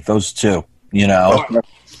for me. Those 2. Okay.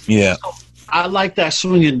 Yeah. I like that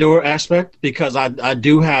swinging door aspect because I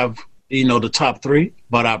do have the top 3,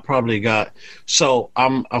 but I probably got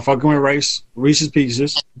I'm fucking with Reese's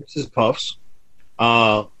Pieces, Reese's Puffs,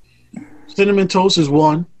 Cinnamon Toast is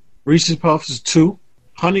 1, Reese's Puffs is 2,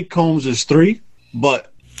 Honeycombs is 3, but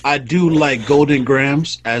I do like Golden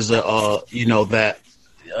Grahams as that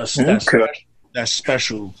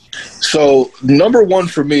special. So number 1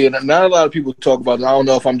 for me, and not a lot of people talk about it. I don't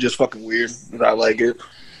know if I'm just fucking weird, but I like it.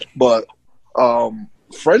 But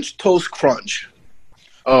French Toast Crunch.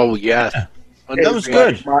 Oh yeah, that was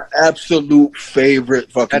good. My absolute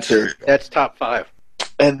favorite fucking cereal. That's top 5.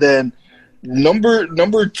 And then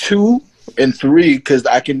number 2 and 3, because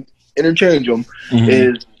I can interchange them,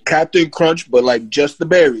 is Captain Crunch, but like just the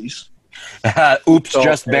berries. Oops,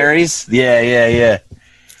 just berries. Yeah.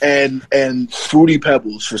 and Fruity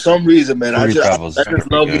Pebbles. For some reason, man, I just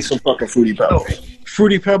love me some fucking Fruity Pebbles.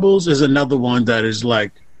 Fruity Pebbles is another one that is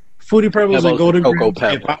like Fruity Pebbles and Golden Grahams.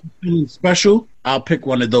 If I'm feeling special, I'll pick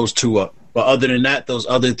one of those two up. But other than that, those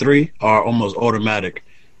other three are almost automatic.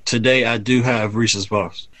 Today, I do have Reese's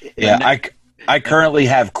Puffs. Yeah, I currently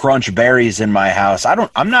have Crunch Berries in my house.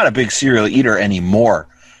 I'm not a big cereal eater anymore,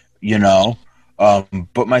 you know,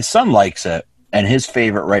 but my son likes it, and his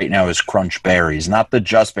favorite right now is Crunch Berries, not the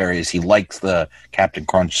Just Berries. He likes the Captain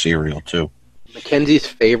Crunch cereal too. Mackenzie's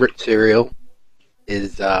favorite cereal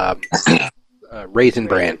is Raisin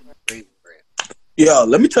Bran. Yeah,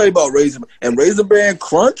 let me tell you about Raisin Bran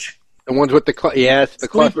Crunch. The ones with the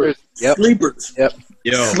clusters. Yep. Sleepers. Yep.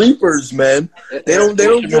 Yo. Sleepers, man. They don't get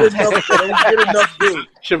enough. They don't get enough good.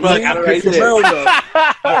 I picked this up.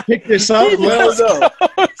 I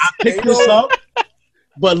picked this up.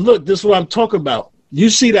 But look, this is what I'm talking about. You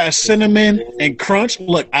see that cinnamon and crunch?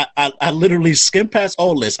 Look, I literally skip past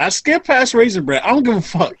all this. I skip past Raisin Bran. I don't give a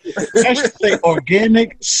fuck. I should say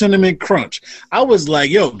organic cinnamon crunch. I was like,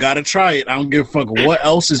 yo, gotta try it. I don't give a fuck what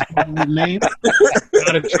else is on the name.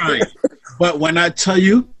 Gotta try it. But when I tell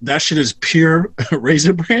you that shit is pure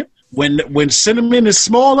Raisin Bran, when cinnamon is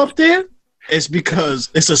small up there, it's because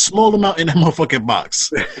it's a small amount in that motherfucking box.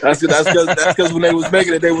 That's because when they was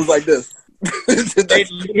making it, they was like this. They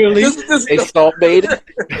literally salt made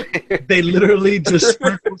it. They literally just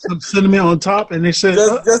sprinkled some cinnamon on top, and they said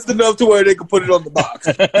just enough to where they could put it on the box.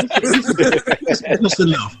 Just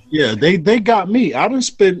enough. Yeah, they got me. I done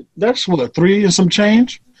spent that's what 3 and some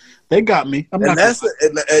change. They got me.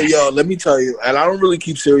 Yo, let me tell you, and I don't really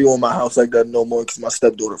keep cereal in my house like that no more because my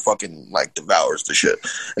stepdaughter fucking like devours the shit,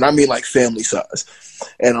 and I mean like family size.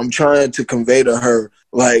 And I'm trying to convey to her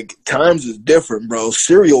like times is different, bro.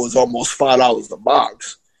 Cereal is almost $5 a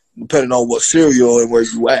box, depending on what cereal and where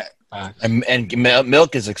you at. And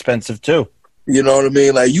milk is expensive too. You know what I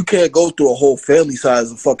mean? Like you can't go through a whole family size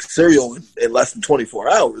of fucking cereal in less than 24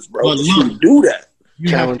 hours, bro. Well, you do that.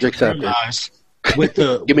 Challenge accepted. With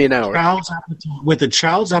the give me an hour. With the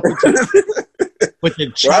child's appetite, with the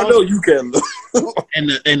child, I know you can.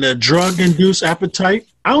 and the drug induced appetite.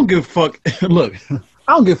 I don't give a fuck. Look,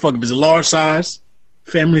 I don't give a fuck if it's a large size,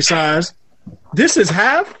 family size. This is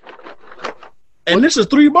half, and this is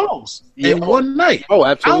 3 bowls in one night. Oh,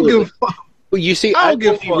 absolutely. I don't give a fuck. Well, you see, I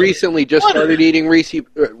recently just started eating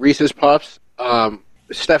Reese's Puffs.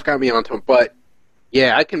 Steph got me onto them, but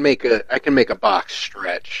yeah, I can make a box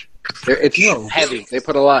stretch. It's heavy. They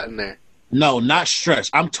put a lot in there. No, not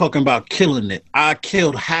stretch. I'm talking about killing it. I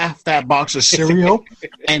killed half that box of cereal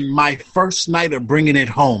and my first night of bringing it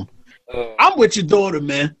home. I'm with your daughter,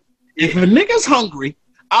 man. If a nigga's hungry,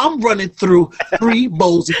 I'm running through 3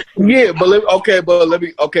 bowls of food. Yeah, but let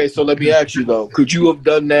me ask you though. Could you have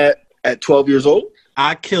done that at 12 years old?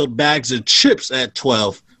 I killed bags of chips at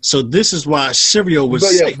 12. So this is why cereal was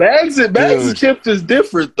safe. Bags of chips is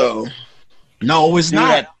different though. No, it's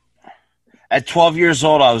not. At 12 years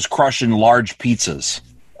old, I was crushing large pizzas.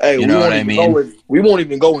 Hey, you know what I mean? We won't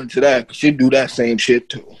even go into that because she'd do that same shit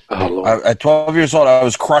too. At 12 years old, I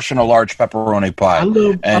was crushing a large pepperoni pie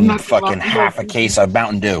and fucking half a case of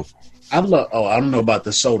Mountain Dew. I don't know about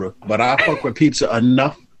the soda, but I fuck with pizza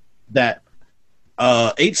enough that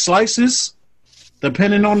 8 slices,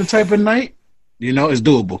 depending on the type of night, is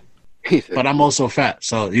doable. But I'm also fat,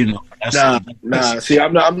 so Nah. See,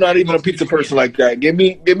 I'm not even a pizza person like that. Give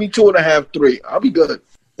me 2.5, 3. I'll be good.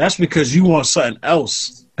 That's because you want something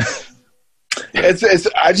else. I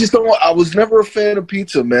just don't. I was never a fan of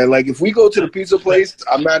pizza, man. Like if we go to the pizza place,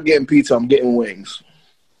 I'm not getting pizza. I'm getting wings.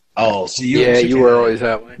 Oh, so you were always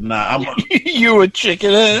that way. Nah, you a chicken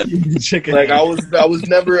head. Like I was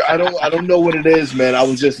never. I don't know what it is, man. I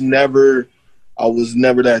was just never. I was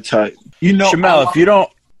never that type. Shamel, if you don't.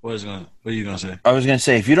 What are you gonna say? I was gonna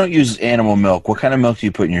say, if you don't use animal milk, what kind of milk do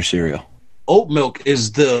you put in your cereal? Oat milk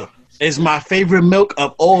is my favorite milk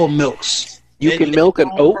of all milks. You can milk an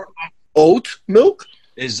oat. Oat milk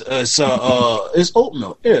is oat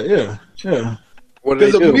milk. Yeah. What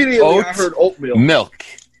do they do? Immediately I heard oatmeal. Milk.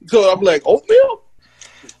 So I'm like oatmeal.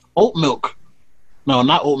 Oat milk. No,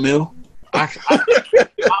 not oatmeal.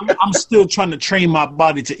 I'm still trying to train my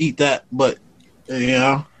body to eat that, but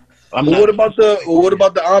what about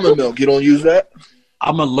the almond milk? You don't use that?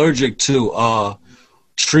 I'm allergic to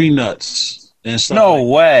tree nuts and stuff. No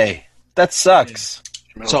way. That sucks.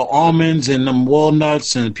 So almonds and them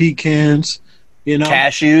walnuts and pecans,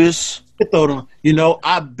 cashews.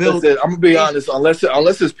 I built. Listen, I'm gonna be honest. Unless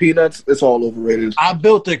it's peanuts, it's all overrated. I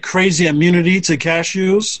built a crazy immunity to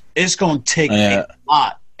cashews. It's gonna take a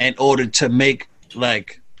lot in order to make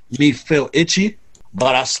me feel itchy,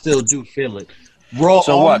 but I still do feel it. Raw.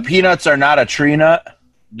 So what? Peanuts are not a tree nut.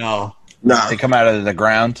 No. Nah. They come out of the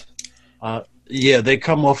ground. Yeah, they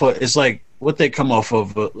come off of. It's like what they come off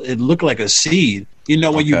of. It looked like a seed. You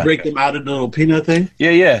know when you Okay. break them out of the little peanut thing.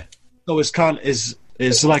 Yeah. So it's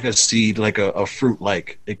like a seed, like a fruit.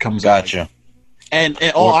 Like it comes out. Gotcha. And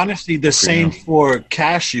in all honesty, the same for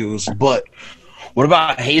cashews, but What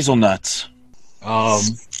about hazelnuts?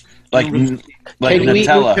 Like Can you eat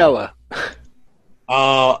Nutella?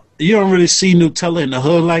 Nutella? you don't really see Nutella in the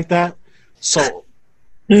hood like that. So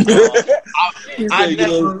You I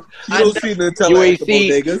don't see Nutella You at ain't the see-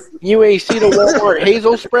 bodegas. You ain't see the Walmart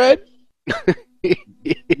hazel spread?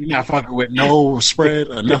 you're not fucking with no spread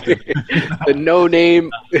or nothing. The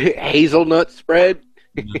no-name hazelnut spread?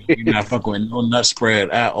 You're not fucking with no nut spread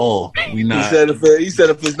at all. We He not. said if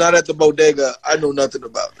it's not at the bodega, I know nothing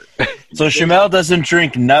about it. So Shamel doesn't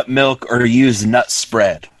drink nut milk or use nut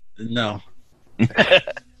spread. No.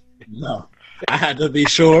 No. I had to be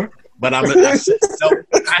sure, but I said no.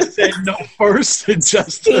 I said no first,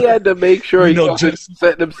 just He had to make sure he wasn't just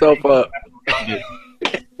setting himself up.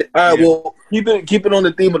 All right, well, keep it on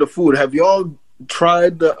the theme of the food. Have y'all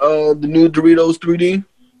tried the new Doritos 3D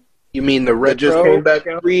You mean the that just retro came back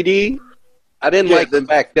out? 3D? I didn't Yeah, like them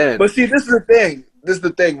back then. But see, this is the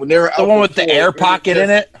thing. When they were out The one with the before, air it was pocket just- in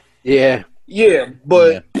it? Yeah. Yeah,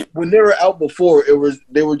 but when they were out before,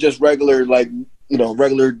 they were just regular, like,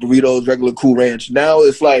 regular Doritos, regular Cool Ranch. Now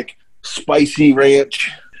it's like spicy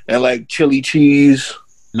ranch and like chili cheese.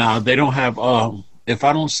 Nah, they don't have. If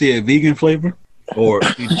I don't see a vegan flavor or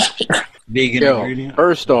vegan Yo, ingredient,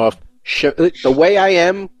 first off, the way I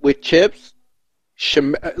am with chips,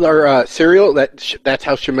 cereal, that's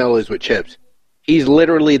how Shamel is with chips. He's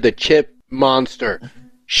literally the chip monster.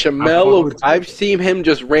 Shamel, I've seen him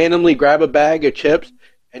just randomly grab a bag of chips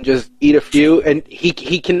and just eat a few, and he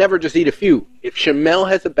can never just eat a few. If Shamel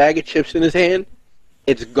has a bag of chips in his hand,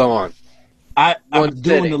 it's gone. I'm one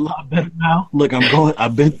doing sitting. a lot better now. Look,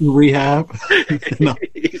 I've been through rehab. No,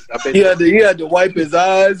 He had to wipe his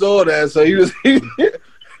eyes, all that. So he was he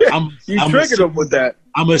I'm triggered him with that.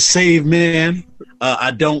 I'm a saved man.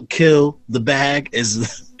 I don't kill. The bag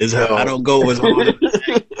is how I don't go as hard.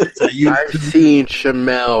 I've seen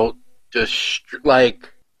Shamel just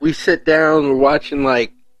like we sit down, we're watching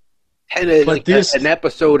like an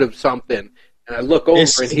episode of something, and I look over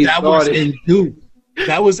and he's that gone. was induced.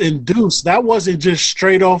 That was induced. That wasn't just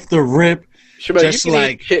straight off the rip.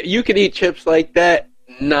 Shamel, just you can eat chips like that,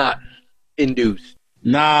 not induced.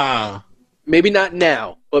 Nah. Maybe not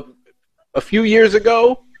now, but a few years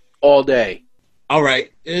ago, all day. All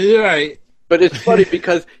right. All right. But it's funny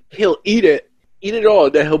because he'll eat it all,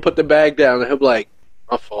 and then he'll put the bag down, and he'll be like,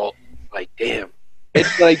 my fault. Like, damn.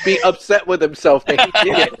 It's like be upset with himself that he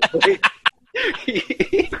did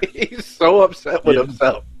it. He's so upset with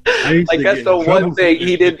himself. Like, that's the one thing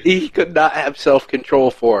he could not have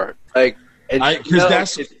self-control for. Like, and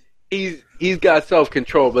he's got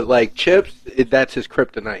self-control, but like chips, that's his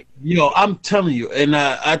kryptonite. I'm telling you, and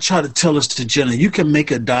I try to tell this to Jenna, you can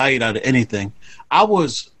make a diet out of anything. I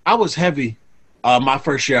was heavy my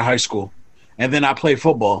first year of high school, and then I played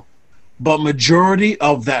football. But majority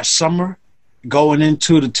of that summer, going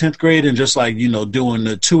into the 10th grade and just like, doing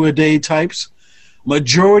the 2-a-day types,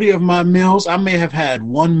 majority of my meals, I may have had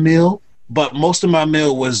one meal, but most of my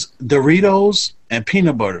meal was Doritos and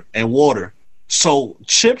peanut butter and water. So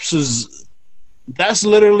chips that's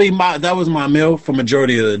literally that was my meal for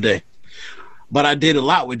majority of the day. But I did a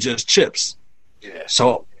lot with just chips. Yeah.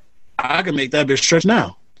 So I can make that bitch stretch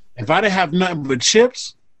now. If I didn't have nothing but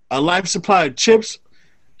chips, a life supply of chips,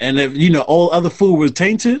 and if all other food was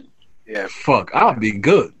tainted, fuck, I'll be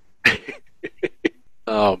good.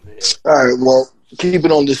 Oh man. All right, well,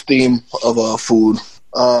 keeping on this theme of food,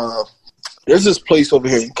 there's this place over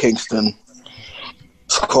here in Kingston.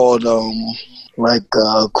 It's called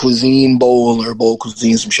Cuisine Bowl or Bowl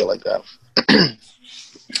Cuisine, some shit like that.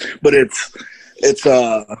 But it's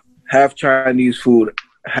half Chinese food,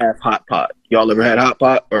 half hot pot. Y'all ever had hot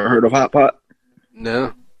pot or heard of hot pot?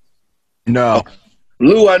 No.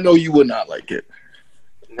 Lou, I know you would not like it.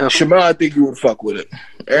 No. Shamel, I think you would fuck with it.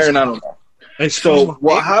 Aaron, I don't know. So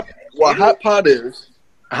what hot pot is,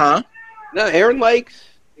 huh? No, Aaron likes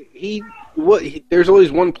there's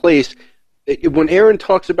always one place when Aaron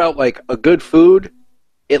talks about like a good food,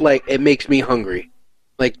 it makes me hungry.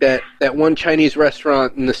 Like that one Chinese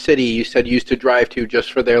restaurant in the city you said you used to drive to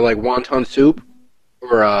just for their like wonton soup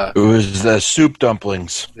or it was the soup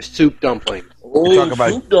dumplings. the soup dumpling. Oh, talking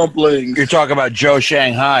about- soup dumplings. You're talking about Joe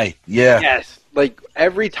Shanghai. Yeah. Yes. Like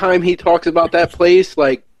every time he talks about that place,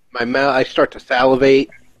 like my mouth, I start to salivate,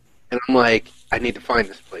 and I'm like, I need to find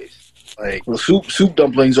this place. Like, Well, soup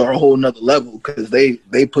dumplings are a whole nother level because they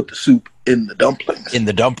put the soup in the dumplings. In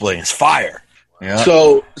the dumplings, fire. Yeah.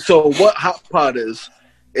 So what hot pot is?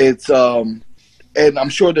 It's and I'm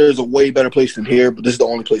sure there's a way better place than here, but this is the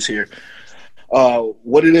only place here.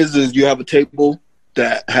 What it is you have a table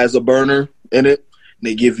that has a burner in it. And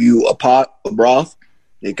they give you a pot of broth.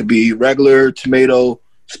 It could be regular, tomato,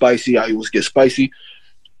 spicy. I always get spicy,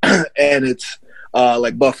 and it's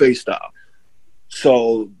like buffet style.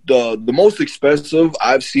 So the most expensive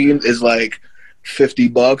I've seen is like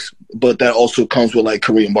 $50, but that also comes with like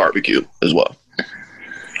Korean barbecue as well.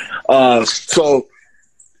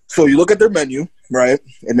 So you look at their menu, right?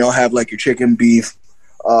 And they'll have like your chicken, beef,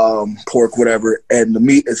 pork, whatever, and the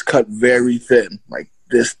meat is cut very thin, like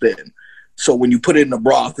this thin. So when you put it in the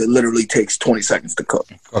broth, it literally takes 20 seconds to cook.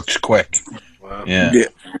 Cooks quick. wow. Yeah.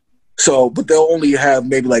 So, but they'll only have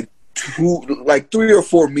maybe like 3 or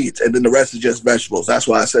 4 meats, and then the rest is just vegetables. That's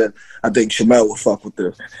why I said I think Shamel would fuck with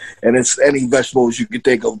this. And it's any vegetables you could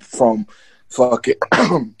think of from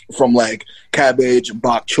from like cabbage,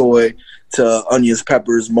 bok choy to onions,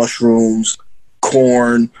 peppers, mushrooms,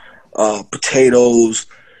 corn, potatoes.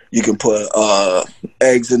 You can put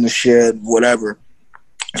eggs in the shit, whatever.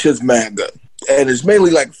 It's just mad good. And it's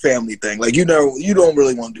mainly like a family thing. Like you don't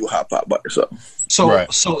really want to do hot pot by yourself. So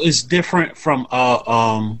Right. so it's different from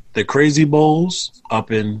the Crazy Bowls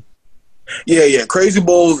up in. Yeah. Crazy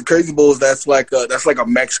Bowls. That's like a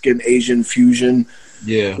Mexican Asian fusion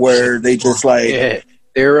Yeah. where they just like Yeah,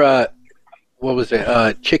 they're what was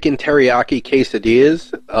it? Chicken teriyaki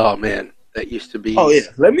quesadillas. Oh man, that used to be. Oh yeah,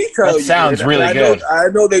 let me tell That you. sounds man, really good. I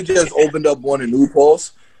know they just opened up one in New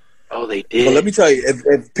Paltz, Oh, they but did. let me tell you,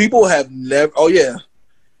 if people have never,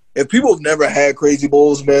 if people have never had Crazy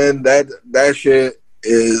Bowls, man, that shit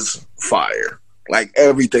is fire. Like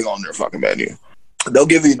everything on their fucking menu,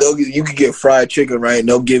 you can get fried chicken, right? And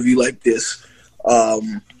they'll give you like this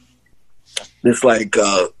like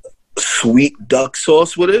sweet duck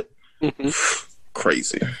sauce with it. Mhm.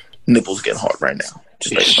 Crazy. Nipples getting hard right now.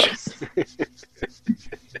 Just like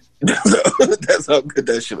that's how good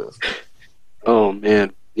that shit is. Oh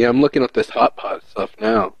man, yeah. I'm looking at this hot pot stuff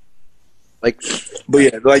now. Like, But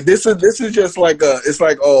yeah, like this is just like it's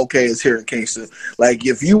like, oh, okay, it's here in Kingston. Like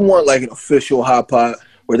if you want like an official hot pot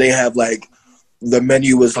where they have like the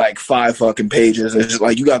menu is like 5 fucking pages, it's just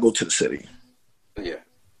like you gotta go to the city. yeah.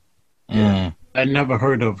 Mm. I never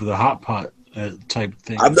heard of the hot pot type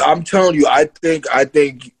thing. I'm telling you, I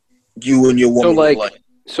think you and your woman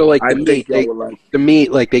So like I the think meat, y'all would like. the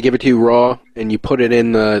meat, like they give it to you raw, and you put it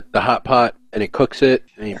in the hot pot, and it cooks it,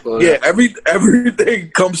 and you pull it Yeah, out.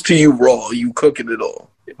 everything comes to you raw. You cooking it all.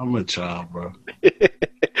 I'm a child, bro.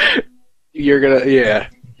 You're gonna, yeah.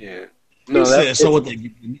 No, You said, that, so what they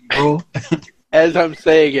give you, bro? as I'm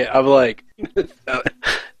saying it, I'm like,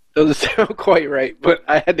 doesn't sound quite right, but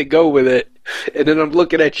I had to go with it. And then I'm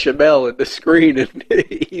looking at Shamel at the screen, and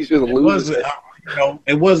he's just It losing wasn't, it.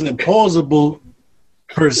 it wasn't plausible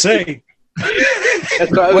per se.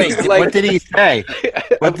 That's why I was Wait, like, what did he say?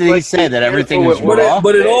 What did he say? That everything was But raw?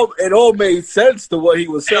 But it all made sense to what he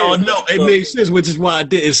was saying. Oh no, it made sense, which is why I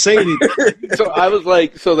didn't say anything. So I was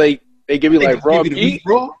like, so they give you They like just raw give you the meat,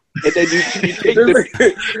 raw? and then you take This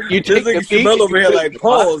the you take the nigga meat. Shamel over here like,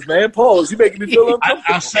 pause, man, pause. You making me feel I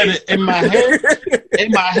uncomfortable. said it in my head.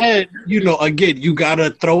 In my head, again, you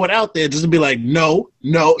gotta throw it out there just to be like, no,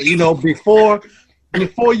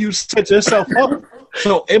 before you set yourself up.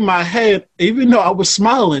 So in my head, even though I was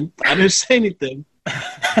smiling, I didn't say anything.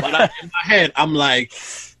 But in my head, I'm like,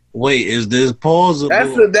 wait, is this plausible?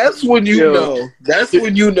 That's when you Yo. know. That's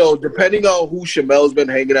when you know. Depending on who Shamel's been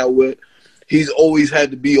hanging out with, he's always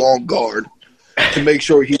had to be on guard to make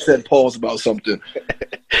sure he said pause about something.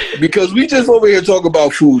 Because we just over here talking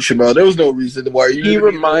about food, Shamel. There was no reason why you. He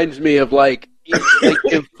reminds me of like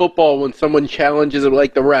in football when someone challenges him,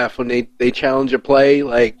 like the ref when they challenge a play.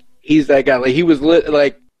 Like he's that guy. Like he was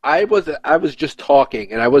like I was just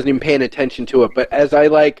talking and I wasn't even paying attention to it. But as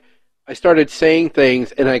I started saying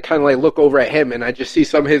things and I kind of like look over at him and I just see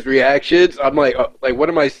some of his reactions. I'm like what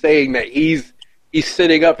am I saying that he's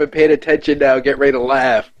sitting up and paying attention now, get ready to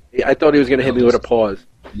laugh. I thought he was going to hit me with a pause.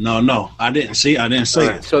 No, I didn't say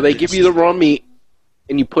it. So they give you the raw meat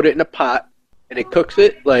and you put it in a pot and it cooks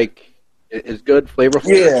it like it's good,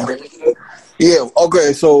 flavorful. Yeah.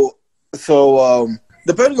 Okay. So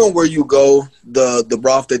depending on where you go, the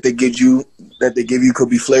broth that they give you could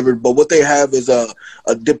be flavored. But what they have is a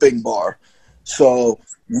dipping bar. So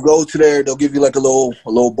you go to there, they'll give you like a little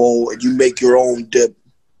bowl, and you make your own dip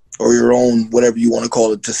or your own whatever you want to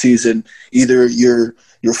call it to season either your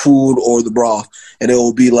food or the broth, and it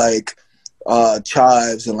will be like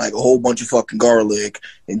chives and like a whole bunch of fucking garlic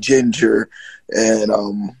and ginger and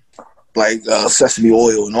sesame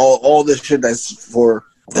oil and all this shit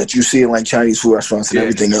that you see in like Chinese food restaurants and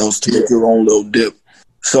everything else to make your own little dip.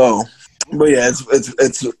 So, but yeah,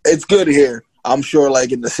 it's good here. I'm sure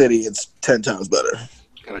like in the city it's 10 times better.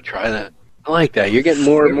 Gotta try that. I like that. You're getting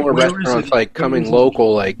more and more restaurants like coming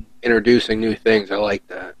local, like introducing new things. I like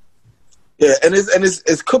that. Yeah, and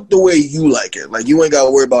it's cooked the way you like it. Like you ain't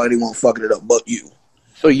gotta worry about anyone fucking it up but you.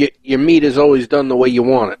 So your meat is always done the way you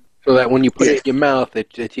want it, so that when you put it in your mouth,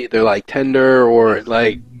 it's either like tender or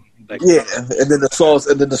like yeah, and then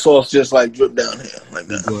the sauce just like drip down here like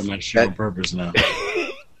that. You're doing that shit on purpose now.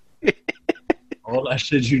 All that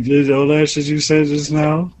shit you did, all that shit you said just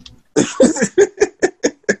now.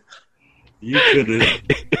 You could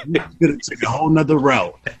have took a whole nother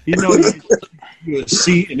route. You know, you would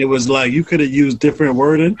see, and it was like you could have used different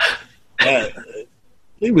wording.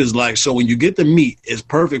 It was like, so when you get the meat, it's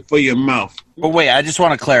perfect for your mouth. But wait, I just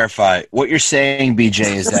want to clarify. What you're saying,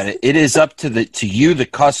 BJ, is that it is up to you, the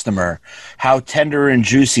customer, how tender and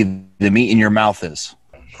juicy the meat in your mouth is.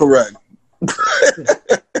 Correct.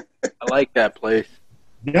 I like that place.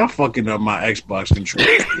 Y'all fucking up my Xbox controller.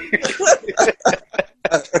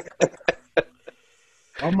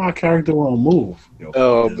 Why my character won't move?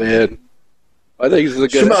 Oh man, I think this is a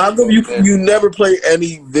good. Shema, how come you never play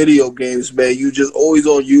any video games, man? You just always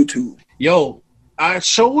on YouTube. Yo, I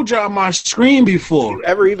showed y'all my screen before. You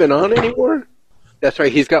ever even on anymore? That's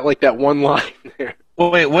right. He's got like that one line there.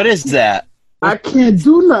 Wait, what is that? I can't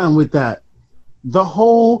do nothing with that. The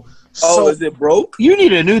whole. Is it broke? You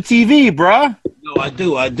need a new TV, bruh. No,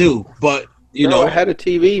 I do. But you No, know, I had a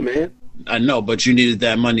TV, man. I know, but you needed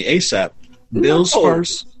that money ASAP. Bills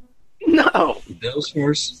first. No. Bills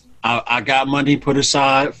first. I got money put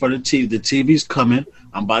aside for the TV. The TV's coming.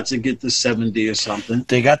 I'm about to get the 70 or something.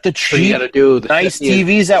 They got the So you cheap, got to do the nice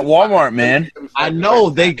TVs at Walmart, man. I know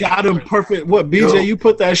they got them perfect. What, BJ? You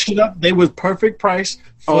put that shit up. They was perfect price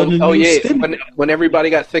for the new yeah. stimulus. When everybody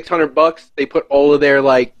got $600, they put all of their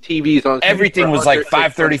like TVs on. Everything was like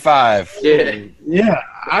 $535. Yeah. Yeah,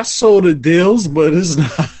 I sold the deals, but it's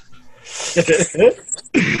not.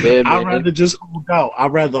 Yeah, I'd rather just hold out.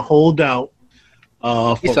 I'd rather hold out.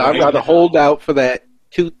 I'd rather hold out for that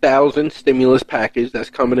 2000 stimulus package that's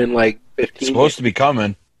coming in like 15. It's supposed to be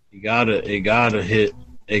coming. It gotta hit.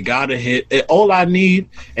 All I need,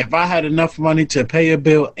 if I had enough money to pay a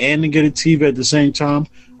bill and to get a TV at the same time,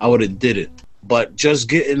 I would have did it. But just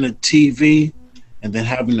getting a TV and then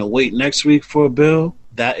having to wait next week for a bill,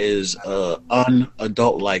 that is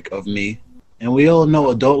un-adult-like of me. And we all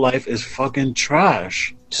know adult life is fucking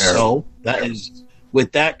trash. Terrible. So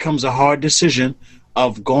with that comes a hard decision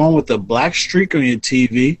of going with a black streak on your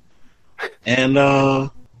TV and,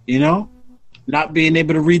 not being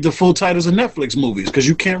able to read the full titles of Netflix movies because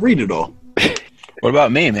you can't read it all. What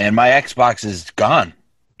about me, man? My Xbox is gone.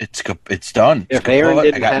 It's done. If Aaron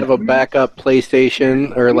didn't have a backup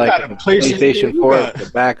PlayStation or like a PlayStation 4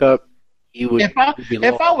 the backup, he would.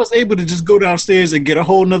 If I was able to just go downstairs and get a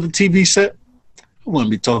whole nother TV set, I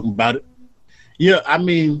wouldn't be talking about it. Yeah, I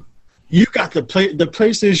mean, you got the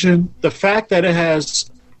PlayStation. The fact that it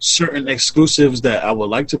has certain exclusives that I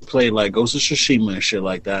would like to play, like Ghost of Tsushima and shit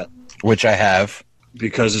like that, which I have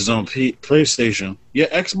because it's on PlayStation. Yeah,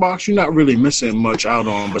 Xbox, you're not really missing much out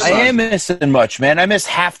on. I am missing much, man. I missed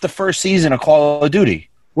half the first season of Call of Duty.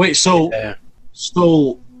 Wait, so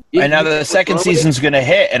and now the second season's gonna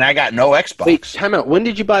hit, and I got no Xbox. Wait, time out. When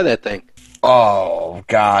did you buy that thing? Oh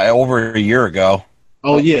God, over a year ago.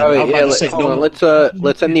 Oh yeah. Let's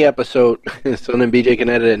end the episode so then BJ can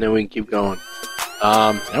edit it and then we can keep going.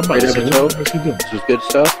 Great episode. This was good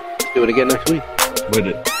stuff. Let's do it again next week. With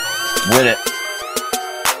it.